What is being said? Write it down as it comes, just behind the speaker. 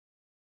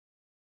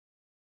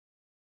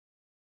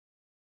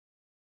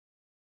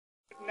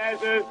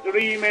Nebuchadnezzar's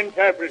dream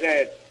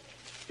interpreted.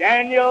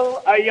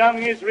 Daniel, a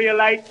young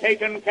Israelite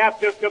taken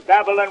captive to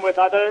Babylon with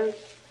others,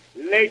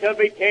 later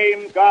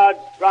became God's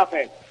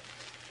prophet.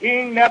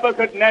 King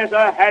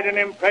Nebuchadnezzar had an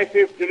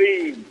impressive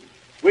dream,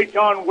 which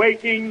on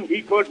waking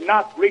he could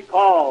not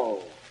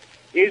recall.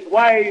 His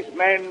wise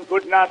men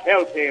could not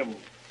help him.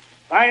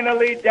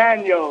 Finally,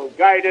 Daniel,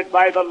 guided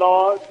by the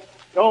Lord,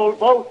 told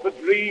both the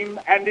dream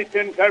and its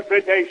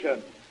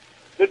interpretation.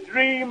 The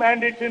dream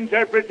and its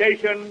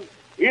interpretation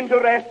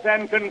interests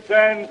and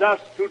concerns us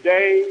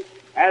today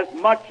as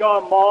much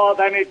or more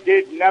than it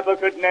did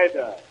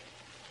Nebuchadnezzar.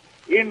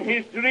 In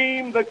his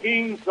dream, the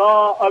king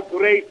saw a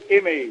great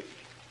image.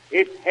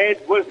 Its head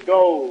was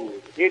gold,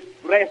 its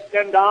breast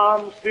and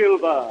arms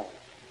silver,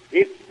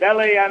 its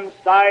belly and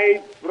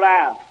sides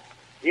brass,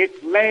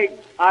 its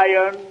legs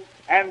iron,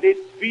 and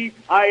its feet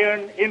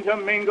iron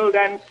intermingled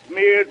and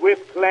smeared with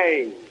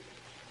clay.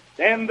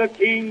 Then the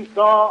king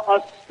saw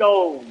a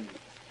stone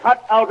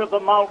cut out of the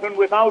mountain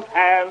without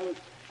hands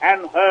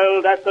and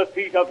hurled at the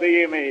feet of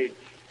the image.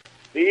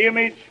 The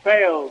image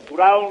fell,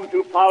 ground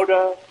to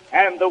powder,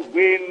 and the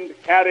wind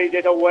carried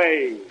it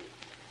away.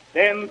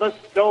 Then the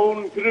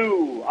stone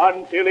grew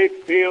until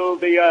it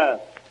filled the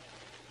earth.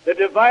 The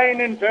divine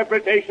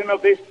interpretation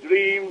of this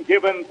dream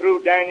given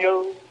through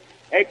Daniel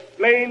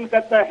explains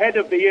that the head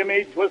of the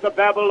image was the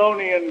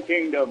Babylonian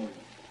kingdom,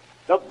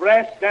 the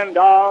breast and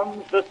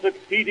arms the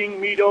succeeding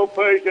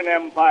Medo-Persian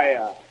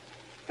Empire,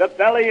 the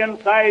belly and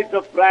sides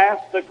of brass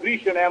the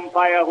Grecian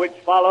Empire which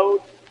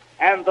followed,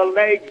 and the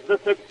legs the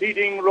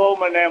succeeding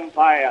Roman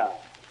Empire.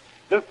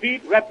 The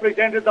feet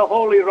represented the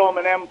Holy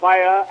Roman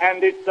Empire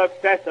and its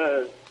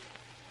successors.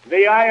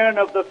 The iron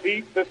of the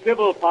feet, the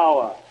civil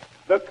power.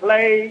 The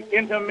clay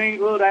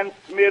intermingled and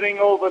smearing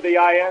over the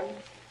iron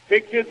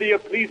pictured the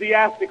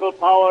ecclesiastical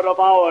power of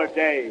our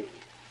day.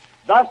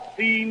 Thus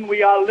seen,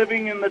 we are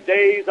living in the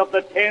days of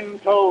the 10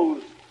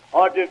 toes,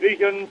 or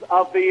divisions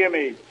of the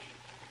image.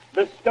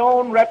 The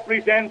stone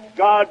represents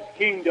God's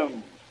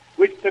kingdom,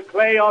 which the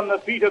clay on the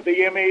feet of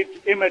the image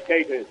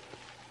imitated.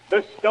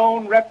 The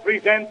stone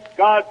represents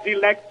God's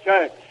elect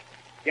church,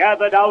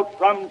 gathered out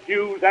from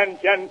Jews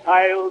and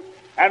Gentiles,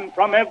 and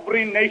from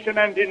every nation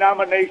and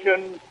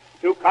denomination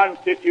to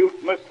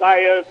constitute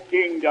Messiah's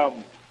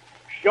kingdom.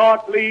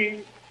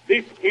 Shortly,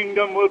 this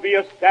kingdom will be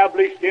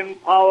established in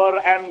power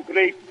and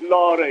great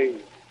glory,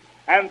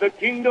 and the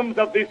kingdoms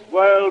of this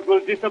world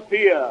will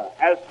disappear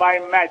as by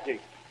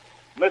magic.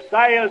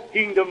 Messiah's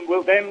kingdom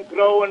will then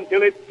grow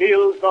until it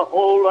fills the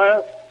whole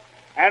earth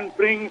and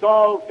brings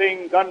all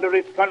things under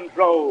its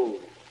control,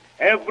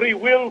 every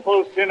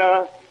willful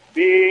sinner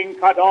being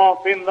cut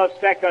off in the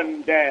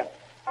second death.